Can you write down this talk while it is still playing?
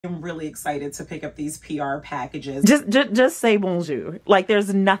I'm really excited to pick up these PR packages. Just say bonjour. Like,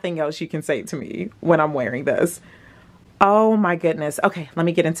 there's nothing else you can say to me when I'm wearing this. Oh my goodness. Okay, let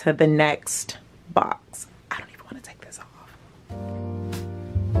me get into the next box. I don't even want to take this off.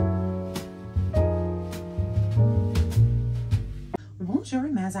 Bonjour,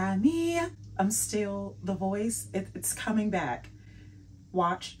 mes amis. I'm still the voice. It's coming back.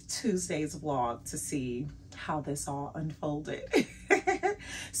 Watch Tuesday's vlog to see how this all unfolded.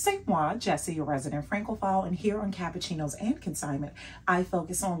 C'est moi, Jessie, your resident Francophile, and here on Cappuccinos and Consignment, I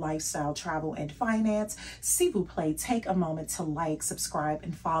focus on lifestyle, travel, and finance. S'il vous plaît, take a moment to like, subscribe,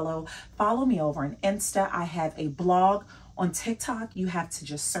 and follow. Follow me over on Insta. I have a blog. On TikTok, you have to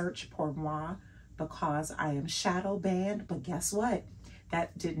just search pour moi because I am shadow banned. But guess what?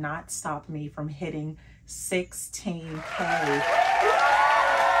 That did not stop me from hitting 16K.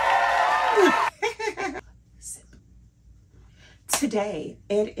 Today,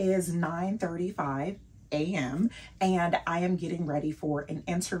 it is 9:35 a.m. and I am getting ready for an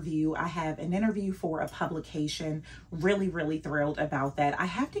interview. I have an interview for a publication. Really thrilled about that. I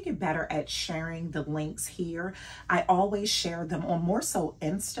have to get better at sharing the links here. I always share them on more so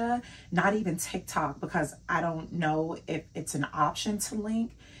Insta, not even TikTok, because I don't know if it's an option to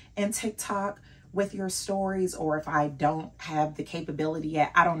link in TikTok with your stories, or if I don't have the capability yet,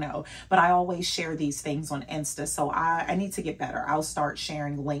 I don't know. But I always share these things on Insta, so I need to get better. I'll start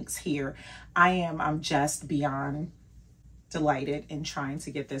sharing links here. I'm just beyond delighted in trying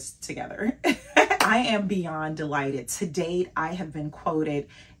to get this together. I am beyond delighted. To date, I have been quoted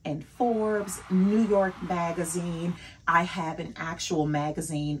in Forbes, New York Magazine. I have an actual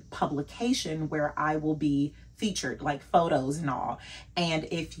magazine publication where I will be featured, like photos and all. And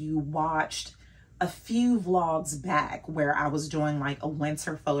if you watched a few vlogs back where I was doing like a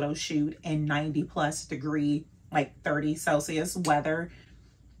winter photo shoot in 90+ degree, like 30 Celsius weather,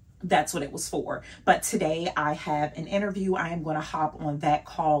 that's what it was for. But today I have an interview. I am going to hop on that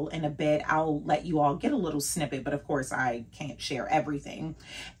call in a bit. I'll let you all get a little snippet, but of course I can't share everything.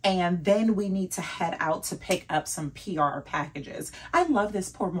 And then we need to head out to pick up some PR packages. I love this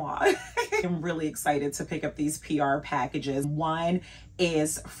pour moi. I'm really excited to pick up these PR packages. One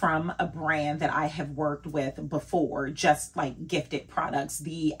is from a brand that I have worked with before, just like gifted products.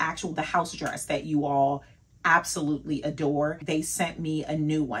 The house dress that you all absolutely adore. They sent me a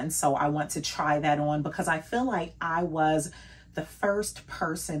new one, so I want to try that on because I feel like I was the first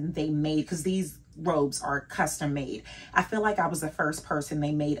person they made, because these robes are custom made. I feel like I was the first person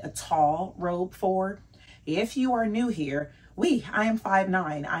they made a tall robe for. If you are new here, I am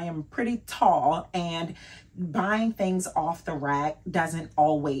 5'9". I am pretty tall, and buying things off the rack doesn't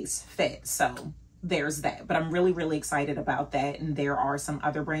always fit. So there's that, but I'm really excited about that. And there are some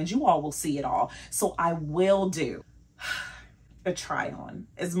other brands. You all will see it all. So I will do a try on.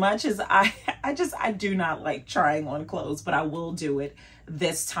 As much as I do not like trying on clothes, but I will do it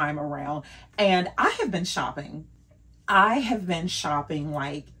this time around. And I have been shopping. I have been shopping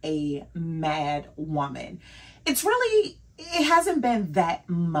like a mad woman. It hasn't been that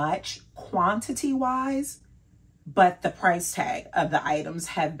much quantity wise, but the price tag of the items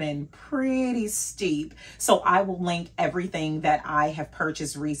have been pretty steep. So I will link everything that I have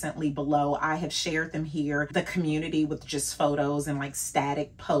purchased recently below. I have shared them here, the community, with just photos and like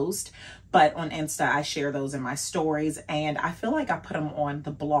static post. But on Insta, I share those in my stories, and I feel like I put them on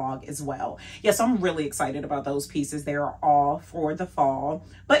the blog as well. Yes, I'm really excited about those pieces. They're all for the fall,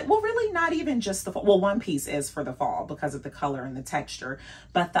 but well, really not even just the fall. Well, one piece is for the fall because of the color and the texture,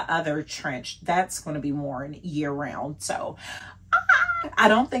 but the other trench, that's going to be worn year round. So I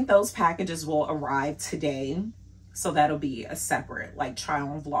don't think those packages will arrive today. So that'll be a separate like try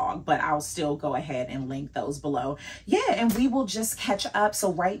on vlog, but I'll still go ahead and link those below. Yeah, and we will just catch up.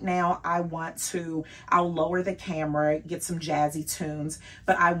 So right now I'll lower the camera, get some jazzy tunes,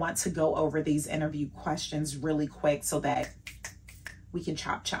 but I want to go over these interview questions really quick so that we can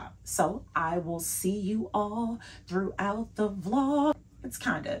chop. So I will see you all throughout the vlog. It's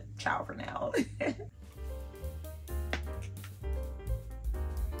kind of ciao for now.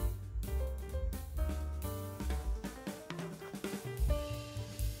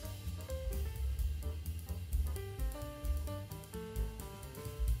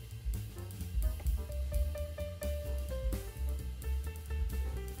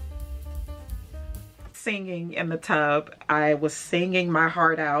 Singing in the tub. I was singing my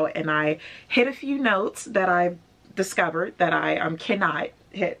heart out, and I hit a few notes that I discovered that I cannot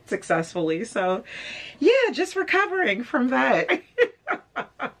hit successfully. So yeah, just recovering from that.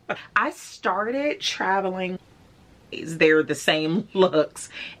 I started traveling They're the same looks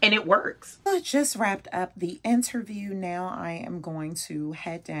and it works. I just wrapped up the interview. Now I am going to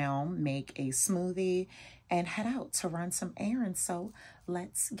head down, make a smoothie, and head out to run some errands. So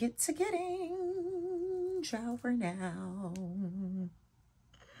let's get to getting. Ciao for now.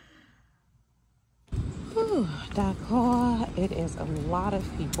 Whew, d'accord. It is a lot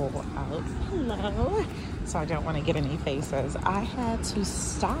of people out. Hello. So I don't want to get any faces. I had to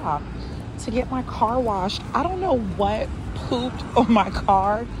stop to get my car washed. I don't know what pooped on my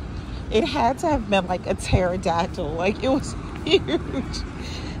car. It had to have been like a pterodactyl. Like, it was huge.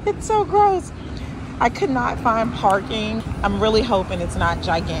 It's so gross. I could not find parking. I'm really hoping it's not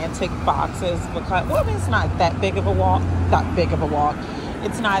gigantic boxes because, well, I mean, it's not that big of a walk. Not big of a walk.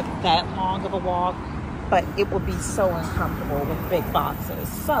 It's not that long of a walk, but it would be so uncomfortable with big boxes.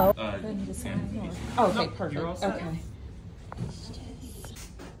 So, okay, perfect. You're all set. Okay.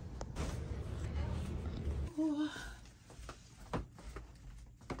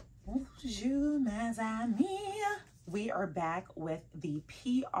 Bonjour, mes amis. We are back with the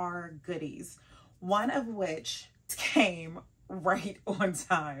PR goodies, one of which came right on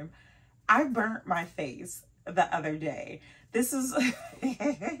time. I burnt my face the other day. This is,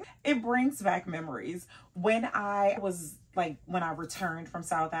 it brings back memories. When I returned from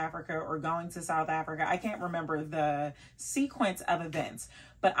South Africa or going to South Africa, I can't remember the sequence of events,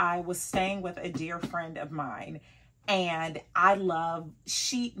 but I was staying with a dear friend of mine. And I love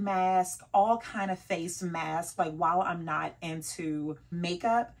sheet masks, all kind of face masks. Like, while I'm not into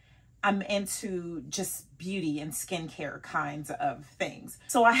makeup, I'm into just beauty and skincare kinds of things.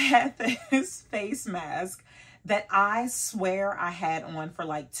 So I had this face mask that I swear I had on for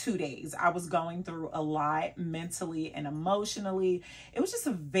like 2 days. I was going through a lot mentally and emotionally. It was just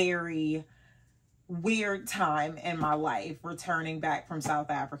a very weird time in my life returning back from South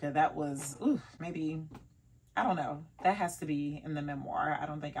Africa. That was, maybe, I don't know. That has to be in the memoir. I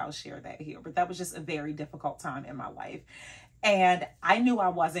don't think I'll share that here, but that was just a very difficult time in my life. And I knew I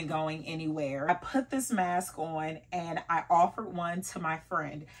wasn't going anywhere. I put this mask on and I offered one to my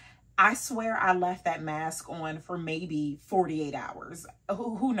friend. I swear I left that mask on for maybe 48 hours.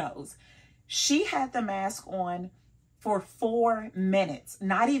 Who knows? She had the mask on for 4 minutes,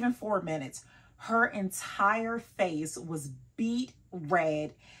 not even 4 minutes. Her entire face was beet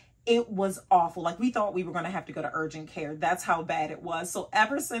red. It was awful. Like, we thought we were going to have to go to urgent care. That's how bad it was. So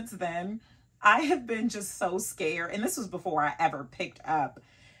ever since then, I have been just so scared. And this was before I ever picked up.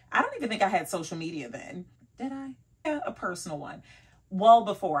 I don't even think I had social media then. Did I? Yeah, a personal one. Well,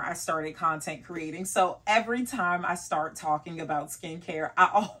 before I started content creating. So every time I start talking about skincare, I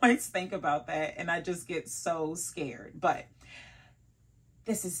always think about that. And I just get so scared. But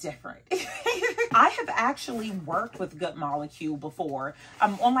this is different. I have actually worked with Good Molecule before.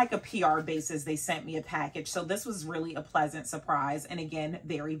 On like a PR basis, they sent me a package. So this was really a pleasant surprise. And again,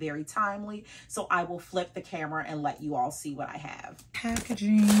 very, very timely. So I will flip the camera and let you all see what I have.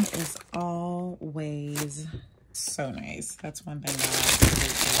 Packaging is always so nice. That's one thing that I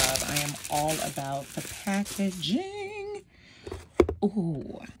absolutely love. I am all about the packaging.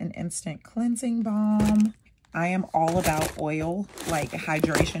 Ooh, an instant cleansing balm. I am all about oil, like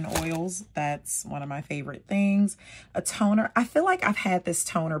hydration oils. That's one of my favorite things. A toner. I feel like I've had this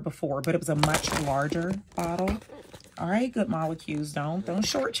toner before, but it was a much larger bottle. All right, Good Molecules, don't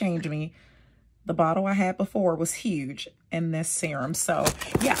shortchange me. The bottle I had before was huge in this serum. So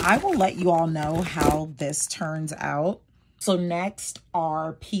yeah, I will let you all know how this turns out. So next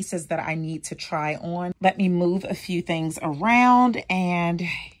are pieces that I need to try on. Let me move a few things around and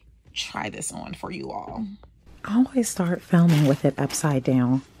try this on for you all. I always start filming with it upside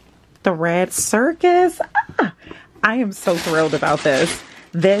down. The red CIRCUS. I am so thrilled about this.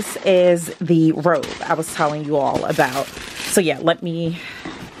 This is the robe I was telling you all about. So yeah, let me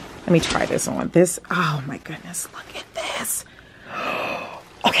try this on. This, oh my goodness, look at this.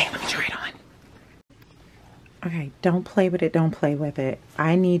 Okay, let me try it on. Okay, don't play with it, don't play with it.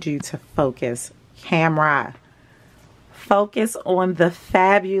 I need you to focus. Camera. Focus on the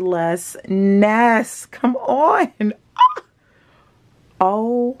fabulousness. Come on.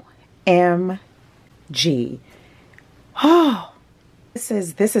 OMG. Oh, this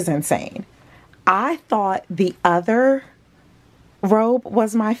is insane. I thought the other robe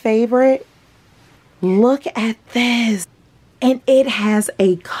was my favorite. Look at this. And it has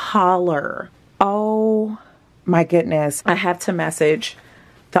a collar. Oh my goodness. I have to message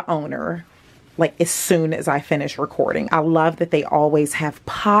the owner like as soon as I finish recording. I love that they always have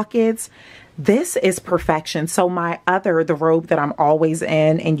pockets. This is perfection. So the robe that I'm always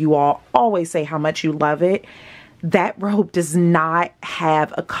in, and you all always say how much you love it, That robe does not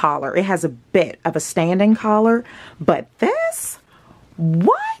have a collar. It has a bit of a standing collar, but this,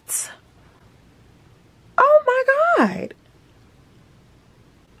 what? Oh my God.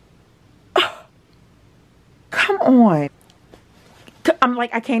 Oh, come on. I'm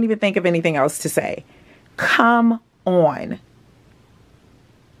like, I can't even think of anything else to say. Come on.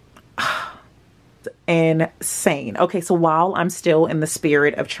 Insane. Okay, so while I'm still in the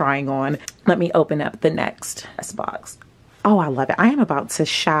spirit of trying on, let me open up the next box. Oh, I love it. I am about to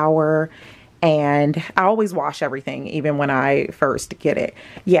shower, and I always wash everything, even when I first get it.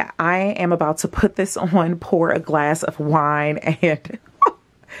 Yeah, I am about to put this on, pour a glass of wine, and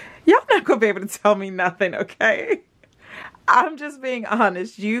y'all not gonna be able to tell me nothing, okay? I'm just being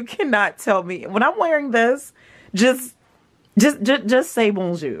honest. You cannot tell me when I'm wearing this, just say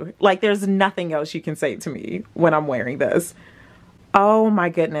bonjour. Like, there's nothing else you can say to me when I'm wearing this. Oh my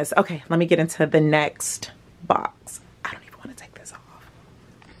goodness. Okay, let me get into the next box. I don't even want to take this off.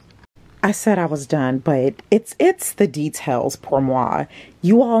 I said I was done, but it's the details pour moi.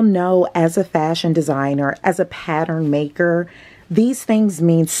 You all know, as a fashion designer, as a pattern maker, these things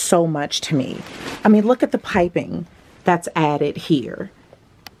mean so much to me. I mean, look at the piping that's added here.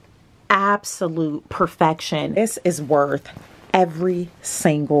 Absolute perfection. This is worth every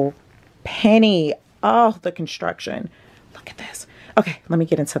single penny. Oh, the construction. Look at this. Okay, let me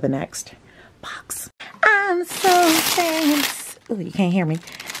get into the next box. I'm so fancy. Oh, you can't hear me.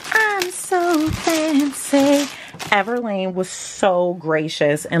 I'm so fancy. Everlane was so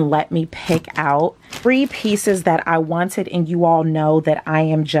gracious and let me pick out 3 pieces that I wanted, and you all know that I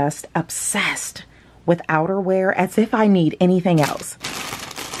am just obsessed with outerwear, as if I need anything else.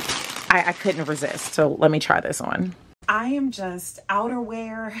 I couldn't resist, so let me try this on. I am just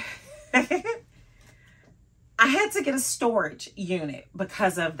outerwear. I had to get a storage unit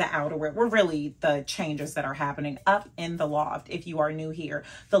because of the outerwear. We're really the changes that are happening up in the loft. If you are new here,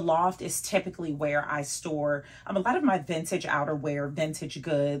 the loft is typically where I store a lot of my vintage outerwear, vintage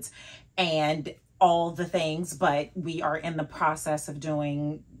goods, and all the things, but we are in the process of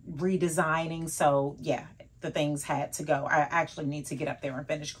doing redesigning. So yeah, the things had to go. I actually need to get up there and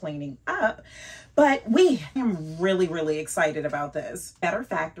finish cleaning up, but I'm really excited about this. Better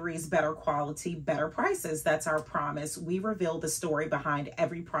factories, better quality, better prices. That's our promise. We reveal the story behind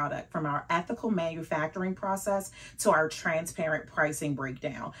every product, from our ethical manufacturing process to our transparent pricing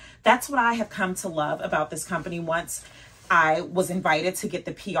breakdown. That's what I have come to love about this company. Once I was invited to get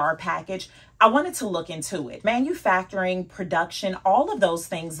the PR package, I wanted to look into it. Manufacturing, production, all of those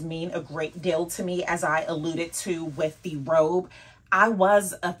things mean a great deal to me, as I alluded to with the robe. I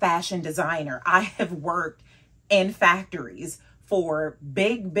was a fashion designer. I have worked in factories for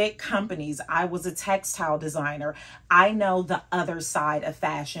big companies. I was a textile designer. I know the other side of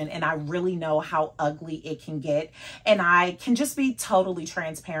fashion, and I really know how ugly it can get. And I can just be totally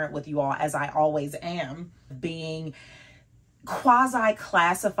transparent with you all, as I always am, being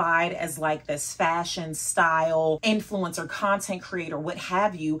quasi-classified as like this fashion style influencer, content creator, what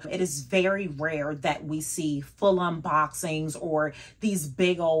have you. It is very rare that we see full unboxings or these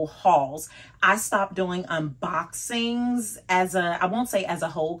big old hauls. I stopped doing unboxings I won't say as a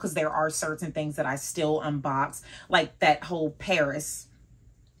whole, because there are certain things that I still unbox, like that whole Paris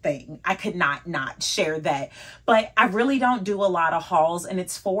thing. I could not share that, but I really don't do a lot of hauls, and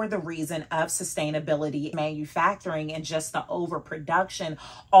it's for the reason of sustainability, manufacturing, and just the overproduction,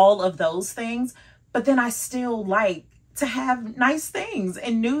 all of those things. But then I still like to have nice things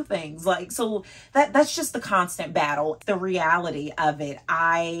and new things, like, so that's just the constant battle. The reality of it,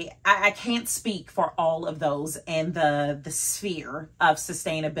 I can't speak for all of those in the sphere of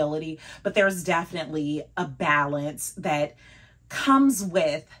sustainability, but there's definitely a balance that comes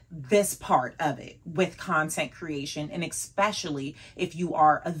with this part of it, with content creation, and especially if you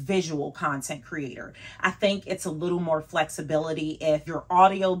are a visual content creator. I think it's a little more flexibility if you're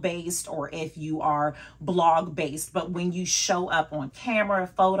audio based or if you are blog based, but when you show up on camera,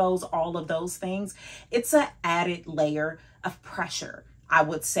 photos, all of those things, it's an added layer of pressure, I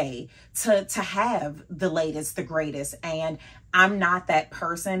would say, to have the latest, the greatest. And I'm not that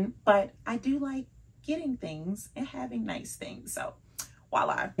person, but I do like getting things and having nice things. So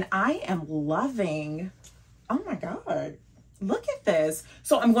voila. And I am loving, oh my God, look at this.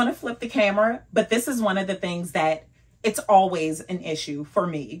 So I'm going to flip the camera, but this is one of the things that it's always an issue for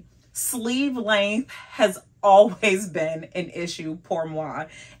me. Sleeve length has always been an issue pour moi,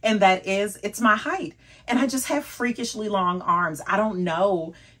 and that is, it's my height, and I just have freakishly long arms. I don't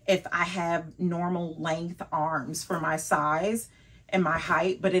know if I have normal length arms for my size, in my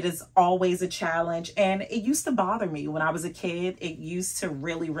height, but it is always a challenge. And it used to bother me when I was a kid. It used to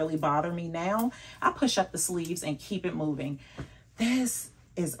really, really bother me. Now I push up the sleeves and keep it moving. This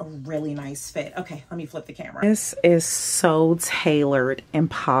is a really nice fit. Okay, let me flip the camera. This is so tailored and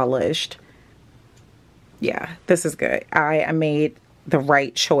polished. Yeah, this is good. I made the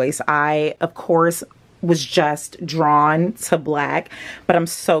right choice. I, of course, was just drawn to black, but I'm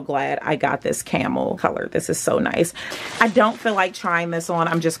so glad I got this camel color. This is so nice. I don't feel like trying this on.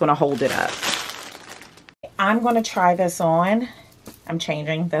 I'm just gonna hold it up. I'm gonna try this on. I'm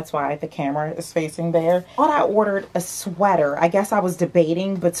changing, that's why the camera is facing there. I thought I ordered a sweater. I guess I was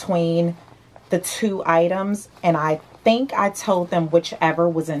debating between the two items, and I think I told them whichever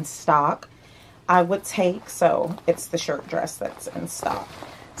was in stock I would take. So it's the shirt dress that's in stock.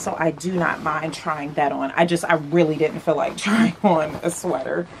 So I do not mind trying that on. I really didn't feel like trying on a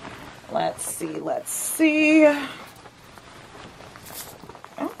sweater. Let's see, let's see.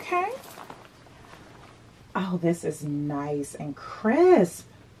 Okay. Oh, this is nice and crisp.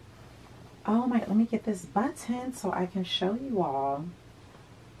 Oh my, let me get this button so I can show you all.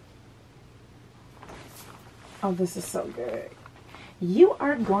 Oh, this is so good. You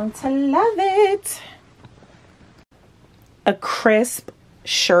are going to love it. A crisp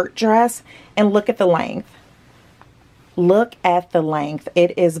shirt dress, and look at the length. Look at the length.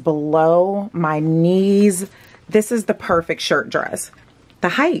 It is below my knees. This is the perfect shirt dress. The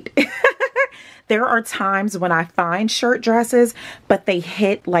height. There are times when I find shirt dresses, but they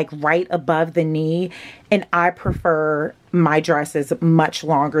hit like right above the knee, and I prefer my dresses much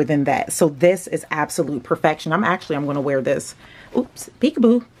longer than that. So this is absolute perfection. I'm going to wear this. Oops,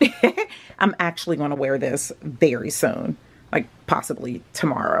 peekaboo. I'm actually going to wear this very soon, like possibly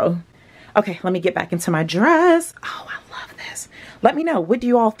tomorrow. Okay, let me get back into my dress. Oh, I love this. Let me know, what do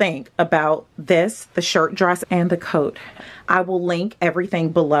you all think about this, the shirt dress and the coat? I will link everything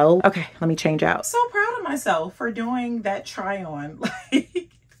below. Okay, let me change out. So proud of myself for doing that try on.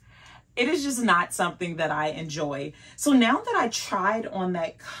 Like, it is just not something that I enjoy. So now that I tried on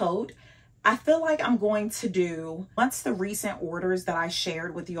that coat, I feel like I'm going to do, once the recent orders that I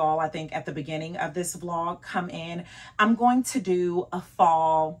shared with you all, I think at the beginning of this vlog come in, I'm going to do a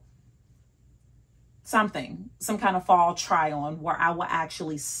fall some kind of fall try on where I will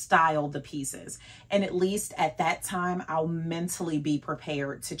actually style the pieces. And at least at that time, I'll mentally be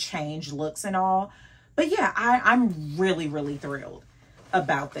prepared to change looks and all. But yeah, I'm really, really thrilled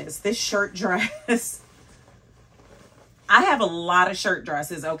about this. This shirt dress, I have a lot of shirt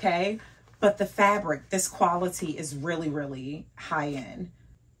dresses, okay? But the fabric, this quality is really, really high end.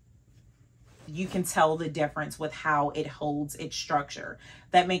 You can tell the difference with how it holds its structure.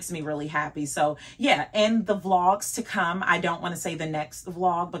 That makes me really happy. So yeah, and the vlogs to come, I don't want to say the next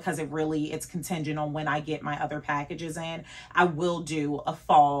vlog because it's contingent on when I get my other packages in. I will do a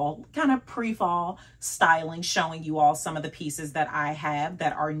fall, kind of pre-fall styling, showing you all some of the pieces that I have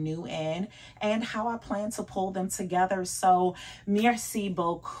that are new in and how I plan to pull them together. So merci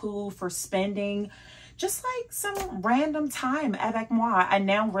beaucoup for spending just like some random time avec moi. I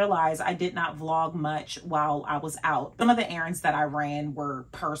now realize I did not vlog much while I was out. Some of the errands that I ran were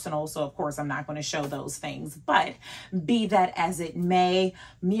personal, so of course I'm not going to show those things, but be that as it may,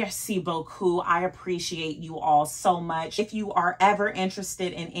 merci beaucoup. I appreciate you all so much. If you are ever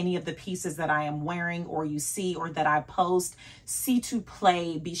interested in any of the pieces that I am wearing or you see or that I post, C2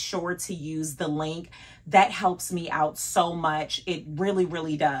 Play, be sure to use the link. That helps me out so much. It really,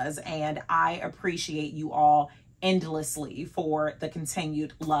 really does. And I appreciate you all endlessly for the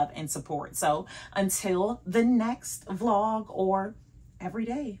continued love and support. So until the next vlog or every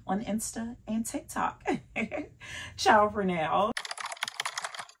day on Insta and TikTok. Ciao for now.